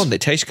 Nutrients. One, they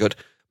taste good,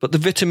 but the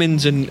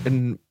vitamins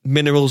and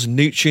minerals and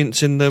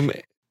nutrients in them.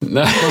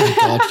 No. Oh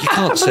God, you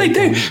can't say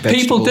they do.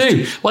 People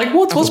do. Like,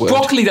 what's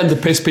broccoli done to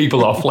piss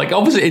people off? Like,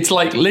 obviously, it's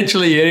like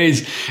literally it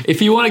is.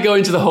 If you want to go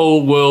into the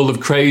whole world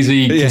of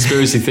crazy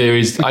conspiracy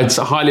theories, I'd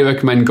highly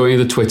recommend going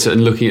to Twitter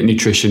and looking at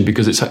nutrition,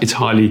 because it's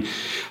highly,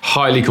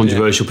 highly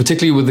controversial,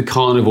 particularly with the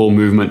carnivore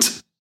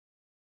movement.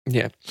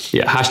 Yeah.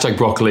 Hashtag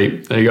broccoli.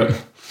 There you go.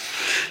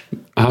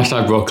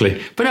 Hashtag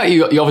broccoli. But no,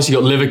 you obviously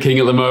got Liver King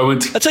at the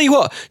moment. I tell you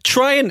what,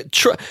 try.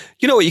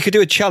 You know what? You could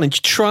do a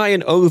challenge. Try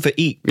and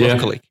overeat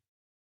broccoli. Yeah.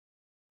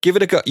 Give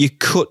it a go. You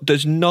could.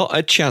 There's not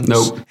a chance.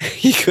 Nope.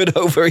 You could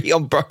overeat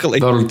on broccoli.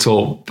 Not at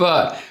all.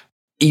 But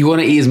you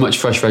want to eat as much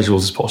fresh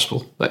vegetables as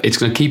possible. It's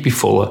going to keep you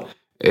fuller.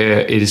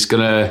 It is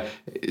going to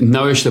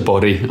nourish the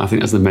body. I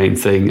think that's the main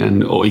thing,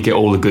 and you get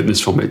all the goodness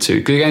from it too.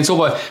 Because again, it's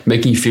all about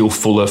making you feel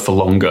fuller for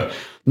longer.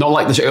 Not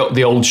like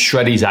the old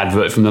Shreddies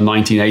advert from the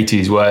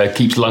 1980s, where it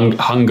keeps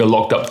hunger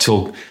locked up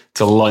till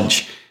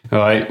lunch. All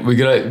right, we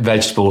got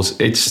vegetables.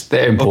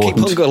 They're important.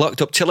 Keep hunger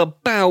locked up till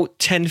about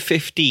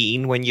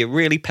 10:15 when you're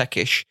really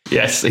peckish.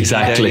 Yes,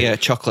 exactly. Yeah,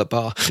 chocolate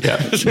bar. Yeah,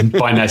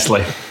 by Nestle.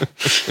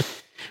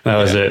 That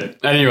was it.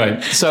 Anyway,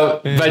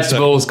 so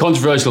vegetables,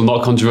 controversial,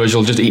 not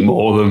controversial, just eat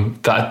more of them.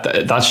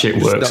 That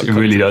shit works. It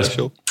really does.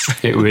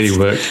 It really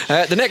works.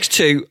 The next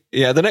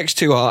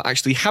two are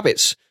actually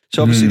habits.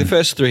 So obviously the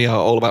first three are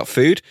all about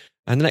food,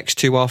 and the next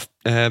two are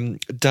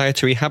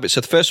dietary habits.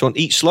 So the first one,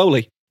 eat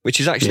slowly, which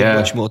is actually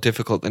much more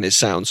difficult than it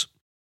sounds.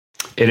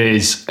 It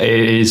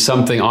is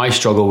something I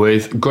struggle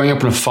with. Growing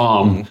up on a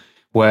farm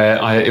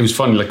where it was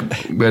funny,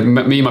 like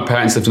me and my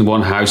parents lived in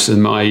one house,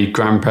 and my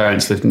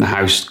grandparents lived in the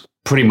house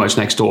pretty much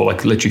next door,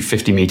 like literally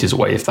 50 meters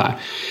away, if that.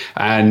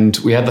 And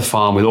we had the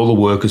farm with all the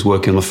workers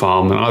working on the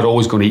farm, and I'd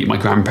always go and eat at my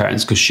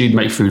grandparents because she'd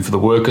make food for the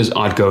workers.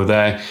 I'd go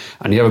there,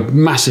 and you have a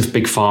massive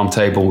big farm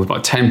table with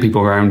about 10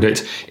 people around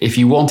it. If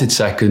you wanted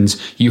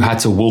seconds, you had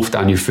to wolf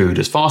down your food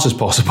as fast as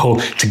possible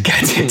to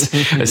get it,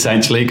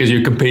 essentially, because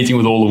you're competing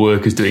with all the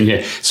workers doing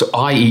it. So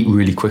I eat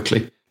really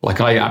quickly.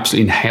 Like, I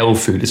absolutely inhale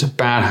food. It's a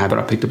bad habit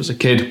I picked up as a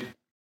kid.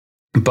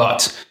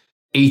 But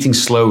eating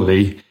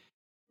slowly,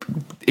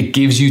 it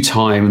gives you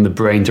time and the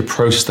brain to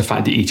process the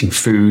fact that you're eating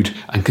food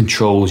and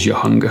controls your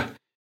hunger.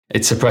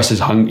 It suppresses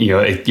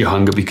your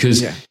hunger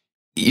because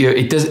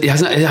it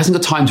hasn't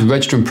got time to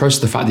register and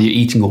process the fact that you're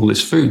eating all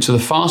this food. So the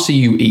faster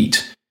you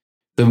eat,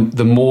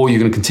 the more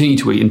you're going to continue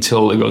to eat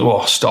until it goes,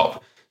 oh,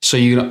 stop. So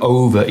you're going to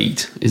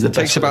overeat is the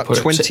best way to put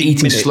it. It takes about 20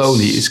 eating minutes,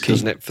 slowly is key,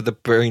 doesn't it, for the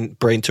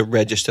brain to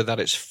register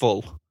that it's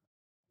full.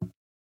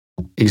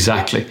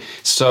 Exactly.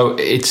 So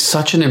it's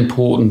such an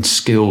important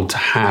skill to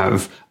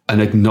have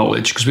and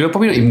acknowledge, because we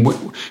probably don't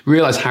even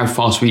realize how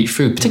fast we eat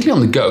food,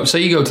 particularly on the go. Say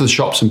you go to the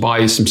shops and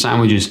buy some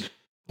sandwiches,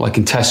 like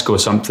in Tesco or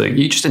something,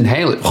 you just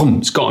inhale it, boom,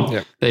 it's gone.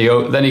 Yeah. There you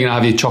go. Then you're going to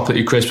have your chocolate,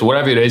 your crisps, or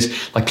whatever it is.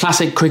 Like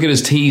classic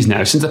cricketers' teas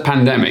now, since the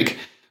pandemic,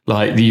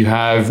 like you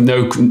have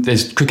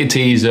there's cricket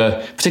teas,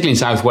 particularly in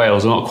South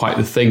Wales, are not quite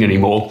the thing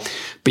anymore,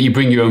 but you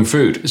bring your own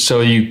food.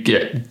 So you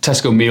get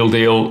Tesco meal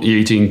deal, you're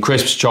eating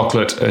crisps,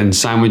 chocolate, and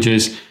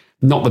sandwiches.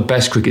 Not the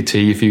best cricket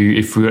tea. If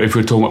we're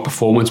talking about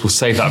performance, we'll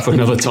save that for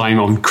another time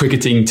on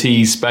cricketing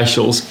tea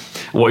specials,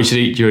 what you should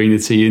eat during the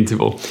tea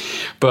interval.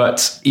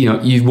 But,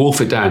 you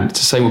wolf it down. It's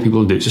the same what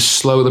people do. Just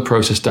slow the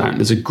process down.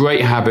 There's a great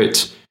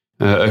habit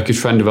a good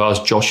friend of ours,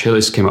 Josh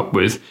Hillis, came up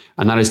with,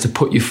 and that is to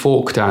put your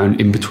fork down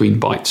in between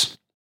bites,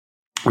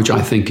 which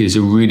I think is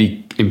a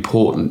really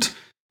important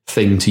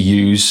thing to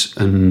use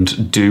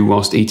and do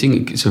whilst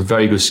eating. It's a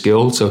very good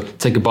skill. So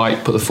take a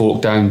bite, put the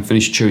fork down,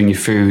 finish chewing your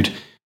food,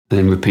 and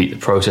then repeat the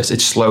process.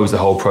 It slows the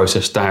whole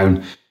process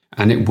down,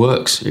 and it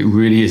works. It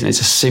really is. And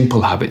it's a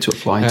simple habit to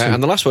apply to.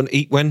 And the last one,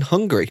 eat when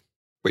hungry,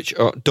 which,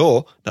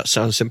 that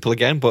sounds simple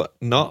again, but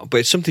not.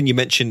 But it's something you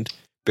mentioned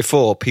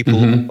before.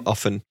 People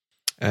often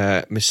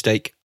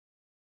mistake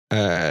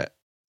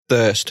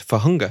thirst for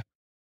hunger.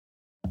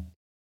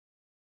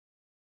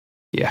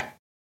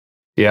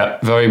 Yeah,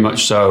 very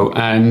much so.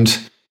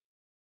 And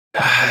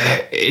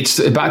it's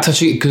about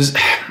touching, because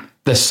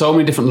there's so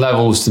many different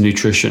levels to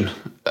nutrition.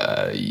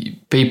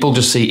 People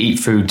just eat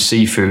food,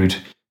 see food,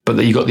 but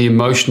then you've got the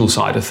emotional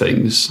side of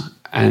things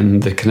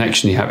and the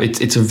connection you have.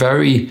 It's a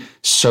very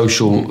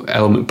social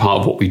element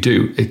part of what we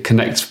do. It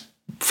connects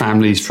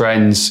families,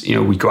 friends.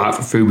 We go out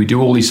for food. We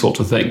do all these sorts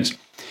of things.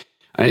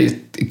 And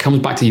it comes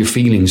back to your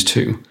feelings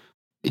too.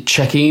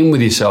 Checking in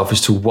with yourself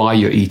as to why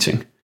you're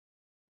eating.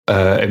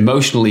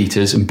 Emotional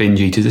eaters and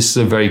binge eaters, this is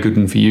a very good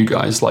one for you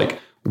guys. Like,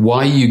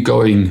 why are you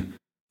going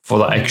for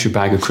that extra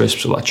bag of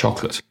crisps or that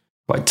chocolate?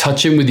 Like,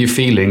 touch in with your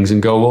feelings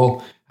and go,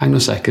 well, hang on a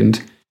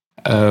second.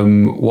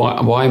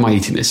 Why am I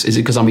eating this? Is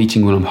it because I'm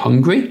eating when I'm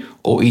hungry,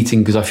 or eating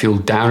because I feel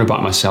down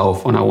about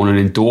myself and I want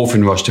an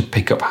endorphin rush to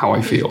pick up how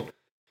I feel?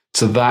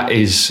 So that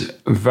is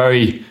a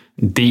very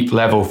deep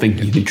level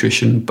thinking of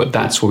nutrition, but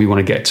that's what we want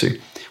to get to.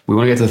 We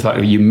want to get to the fact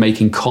that you're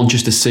making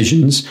conscious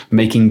decisions,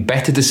 making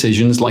better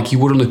decisions like you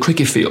would on the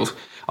cricket field.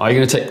 Are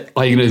you going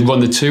to run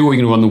the 2 or are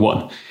you going to run the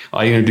 1?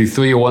 Are you going to do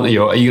 3 or 1? Are you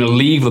going to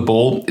leave the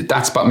ball?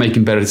 That's about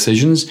making better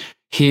decisions.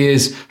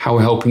 Here's how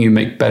we're helping you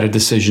make better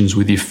decisions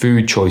with your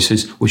food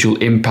choices, which will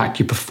impact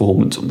your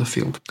performance on the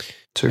field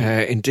too.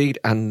 Indeed.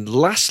 And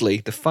lastly,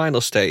 the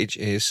final stage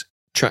is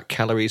track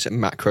calories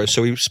and macros.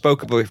 So we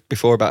spoke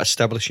before about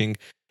establishing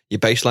your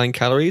baseline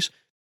calories.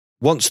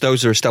 Once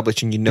those are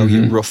established and you know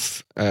your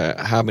rough,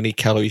 how many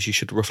calories you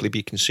should roughly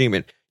be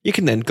consuming, you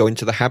can then go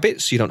into the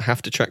habits. You don't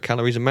have to track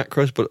calories and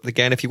macros. But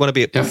again, if you want to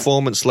be at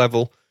performance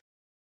level,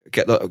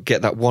 get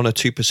that 1 or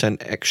 2%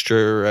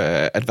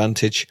 extra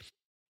advantage,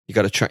 you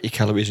got to track your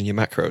calories and your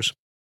macros.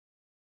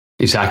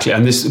 Exactly.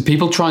 And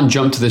people try and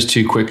jump to this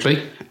too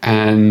quickly.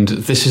 And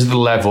this is the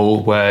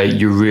level where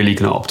you're really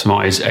going to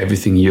optimize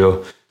everything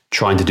you're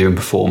trying to do and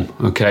perform.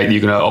 Okay,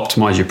 you're going to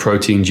optimize your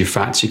proteins, your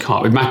fats, your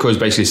carbs. Macros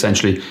basically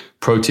essentially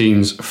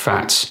proteins,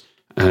 fats,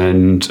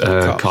 and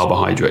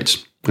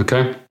carbohydrates.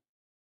 Okay,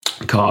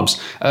 carbs.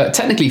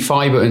 Technically,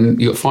 fiber, and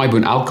you got fiber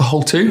and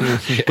alcohol too,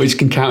 which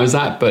can count as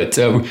that. But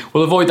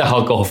we'll avoid the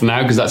alcohol for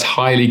now because that's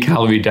highly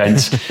calorie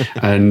dense.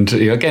 And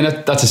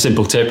again, that's a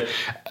simple tip.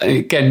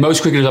 Again,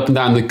 most cricketers up and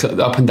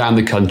down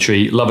the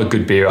country love a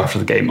good beer after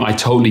the game. I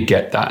totally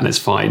get that, and it's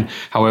fine.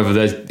 However,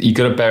 you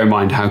got to bear in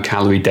mind how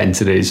calorie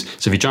dense it is.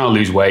 So if you're trying to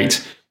lose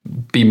weight,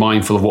 be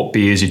mindful of what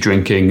beers you're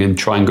drinking and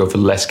try and go for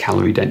less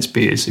calorie dense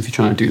beers if you're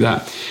trying to do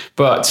that.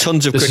 But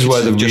tons of this is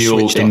where the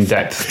real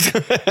in-depth.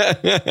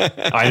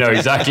 I know,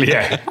 exactly,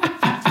 yeah.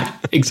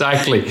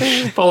 Exactly.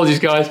 Apologies,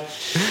 guys.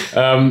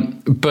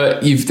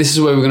 But this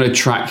is where we're going to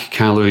track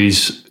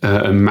calories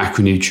and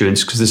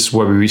macronutrients, because this is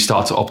where we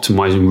start to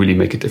optimize and really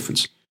make a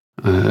difference.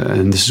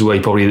 And this is where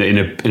you're probably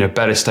in a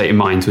better state of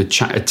mind to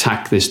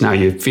attack this. Now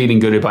you're feeling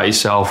good about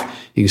yourself.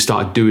 You can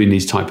start doing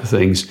these type of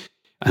things,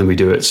 and we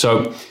do it.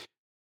 So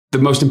the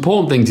most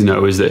important thing to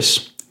know is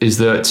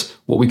that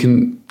what we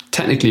can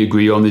technically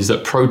agree on is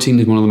that protein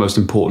is one of the most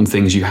important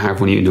things you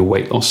have when you're in a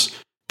weight loss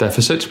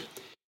deficit.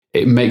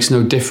 It makes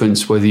no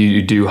difference whether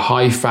you do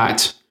high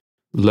fat,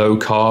 low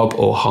carb,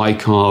 or high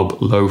carb,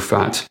 low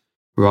fat,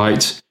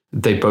 right?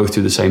 They both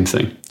do the same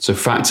thing. So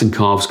fats and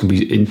carbs can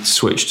be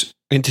switched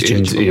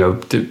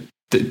interchangeable.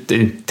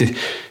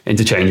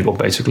 Interchangeable,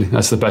 basically.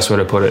 That's the best way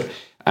to put it.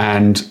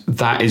 And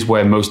that is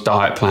where most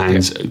diet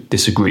plans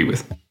disagree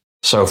with.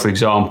 So, for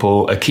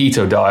example, a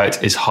keto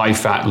diet is high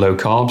fat, low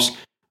carbs.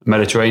 A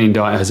Mediterranean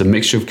diet has a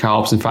mixture of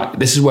carbs and fat.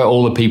 This is where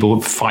all the people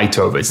fight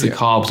over. It's the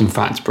carbs and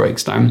fats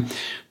breaks down.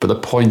 But the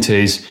point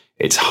is,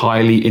 it's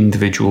highly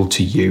individual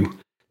to you.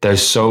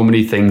 There's so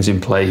many things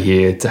in play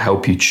here to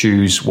help you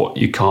choose what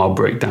your carb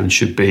breakdown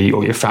should be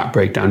or your fat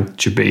breakdown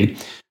should be.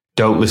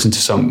 Don't listen to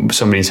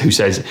somebody who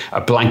says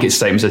a blanket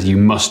statement says you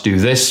must do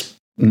this.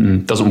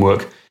 Doesn't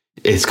work.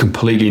 It's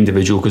completely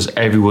individual because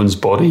everyone's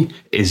body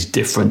is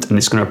different and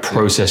it's going to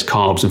process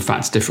carbs and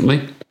fats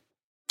differently,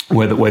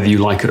 whether you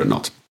like it or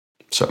not.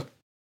 So,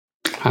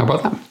 how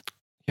about that?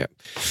 Yep,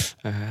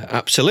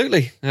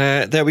 absolutely.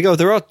 There we go.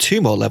 There are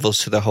 2 more levels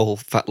to the whole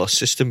fat loss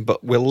system,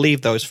 but we'll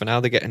leave those for now.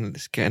 They're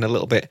getting a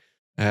little bit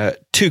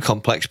too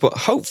complex, but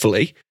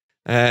hopefully,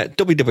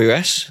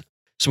 WWS,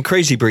 some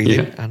crazy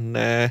breathing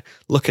and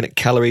looking at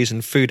calories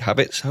and food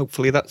habits.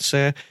 Hopefully, that's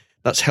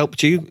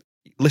helped you,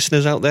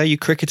 listeners out there, you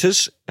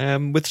cricketers,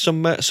 with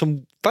some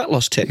fat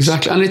loss tips.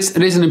 Exactly, and it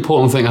is an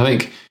important thing. I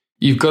think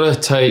you've got to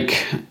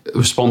take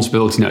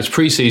responsibility now. It's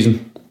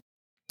pre-season.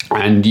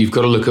 And you've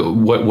got to look at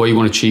what you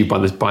want to achieve by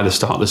the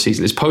start of the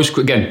season. It's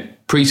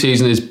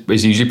pre-season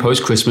is usually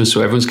post-Christmas,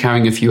 so everyone's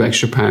carrying a few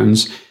extra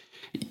pounds.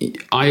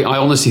 I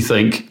honestly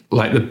think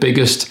like the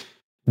biggest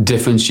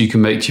difference you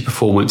can make to your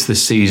performance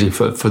this season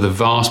for the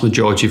vast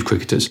majority of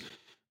cricketers.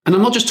 And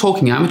I'm not just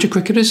talking amateur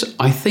cricketers.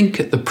 I think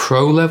at the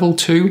pro level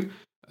too,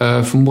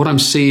 from what I'm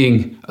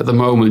seeing at the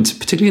moment,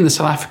 particularly in the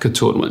South Africa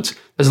tournament,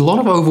 there's a lot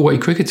of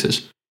overweight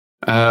cricketers.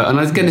 And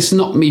again, it's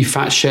not me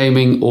fat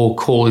shaming or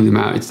calling them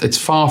out. It's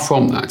far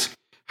from that.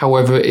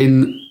 However,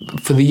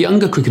 for the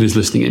younger cricketers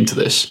listening into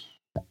this,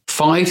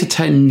 5 to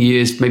 10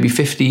 years, maybe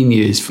 15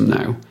 years from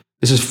now,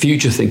 this is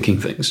future thinking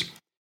things.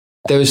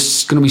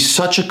 There's going to be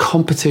such a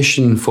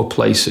competition for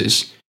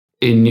places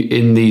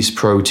in these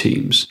pro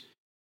teams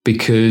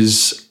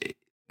because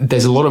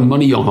there's a lot of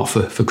money on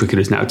offer for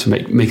cricketers now to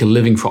make a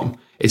living from.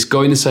 It's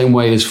going the same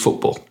way as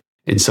football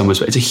in some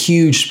respects. It's a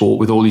huge sport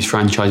with all these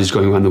franchises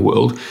going around the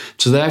world.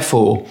 So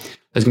therefore,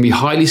 there's going to be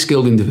highly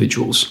skilled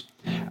individuals.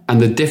 And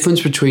the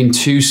difference between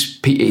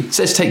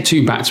let's take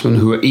two batsmen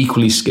who are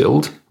equally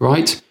skilled,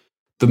 right?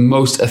 The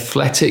most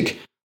athletic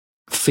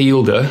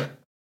fielder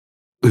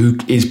who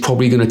is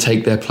probably going to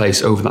take their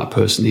place over that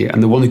person here,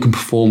 and the one who can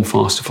perform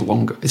faster for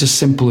longer. It's as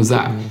simple as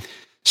that.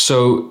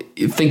 So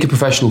think of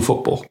professional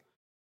football.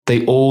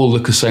 They all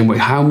look the same way.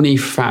 How many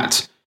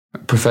fat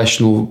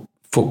professional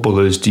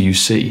footballers do you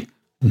see?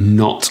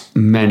 Not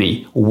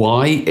many.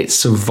 Why? It's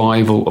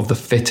survival of the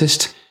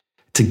fittest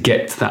to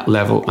get to that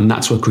level. And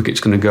that's where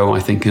cricket's going to go, I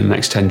think, in the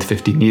next 10 to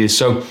 15 years.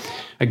 So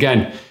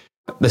again,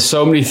 there's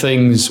so many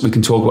things we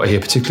can talk about here,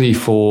 particularly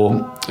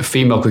for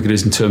female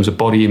cricketers in terms of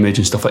body image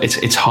and stuff.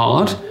 It's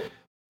hard,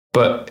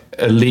 but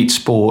elite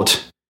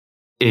sport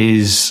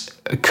is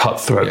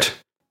cutthroat. Yeah.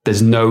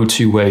 There's no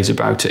two ways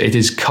about it. It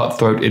is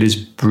cutthroat. It is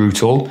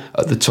brutal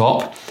at the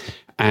top.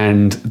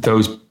 And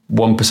those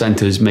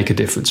 1%ers make a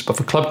difference. But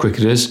for club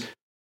cricketers,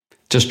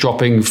 just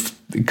dropping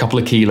a couple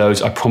of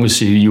kilos, I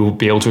promise you will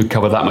be able to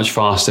recover that much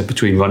faster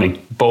between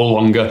running. Bowl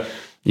longer,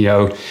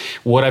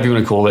 whatever you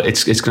want to call it,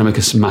 it's going to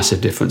make a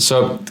massive difference.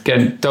 So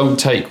again, don't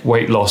take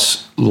weight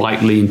loss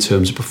lightly in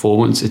terms of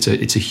performance. It's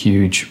a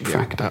huge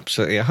factor.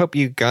 Absolutely. I hope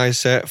you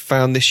guys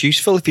found this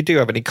useful. If you do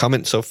have any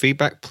comments or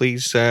feedback,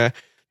 please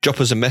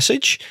drop us a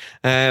message.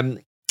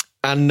 And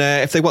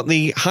if they want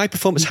the High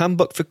Performance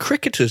Handbook for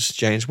Cricketers,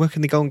 James, where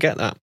can they go and get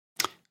that?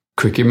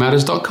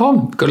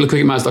 cricketmatters.com. Go to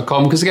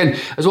cricketmatters.com because, again,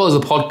 as well as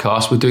the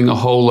podcast, we're doing a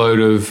whole load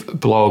of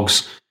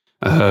blogs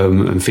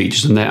and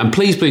features in there. And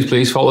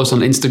please follow us on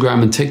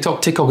Instagram and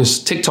TikTok.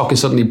 TikTok is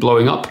suddenly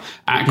blowing up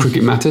at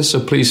Cricket Matters. So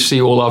please see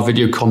all our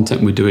video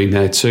content we're doing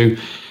there too.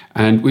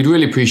 And we'd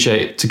really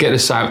appreciate to get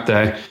us out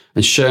there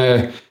and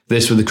share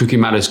this with the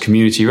Cricket Matters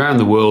community around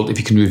the world. If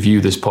you can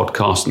review this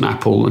podcast on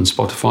Apple and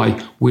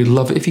Spotify, we'd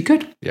love it if you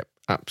could. Yep.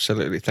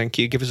 Absolutely. Thank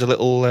you. Give us a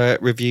little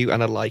review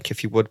and a like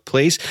if you would,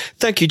 please.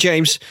 Thank you,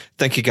 James.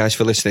 Thank you guys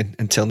for listening.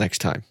 Until next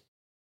time.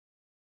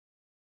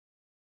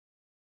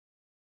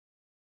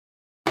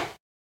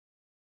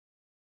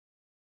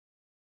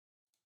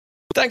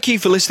 Thank you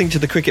for listening to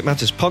the Cricket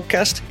Matters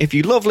podcast. If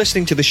you love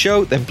listening to the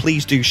show, then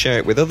please do share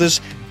it with others.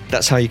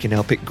 That's how you can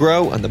help it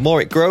grow, and the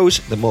more it grows,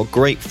 the more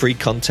great free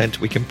content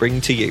we can bring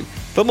to you.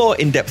 For more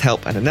in-depth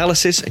help and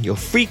analysis and your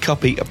free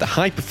copy of the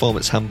High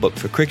Performance Handbook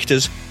for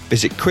Cricketers,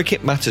 visit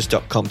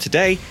cricketmatters.com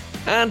today,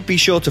 and be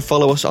sure to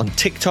follow us on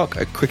TikTok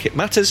at Cricket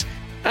Matters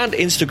and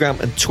Instagram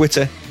and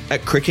Twitter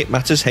at Cricket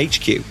Matters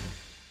HQ.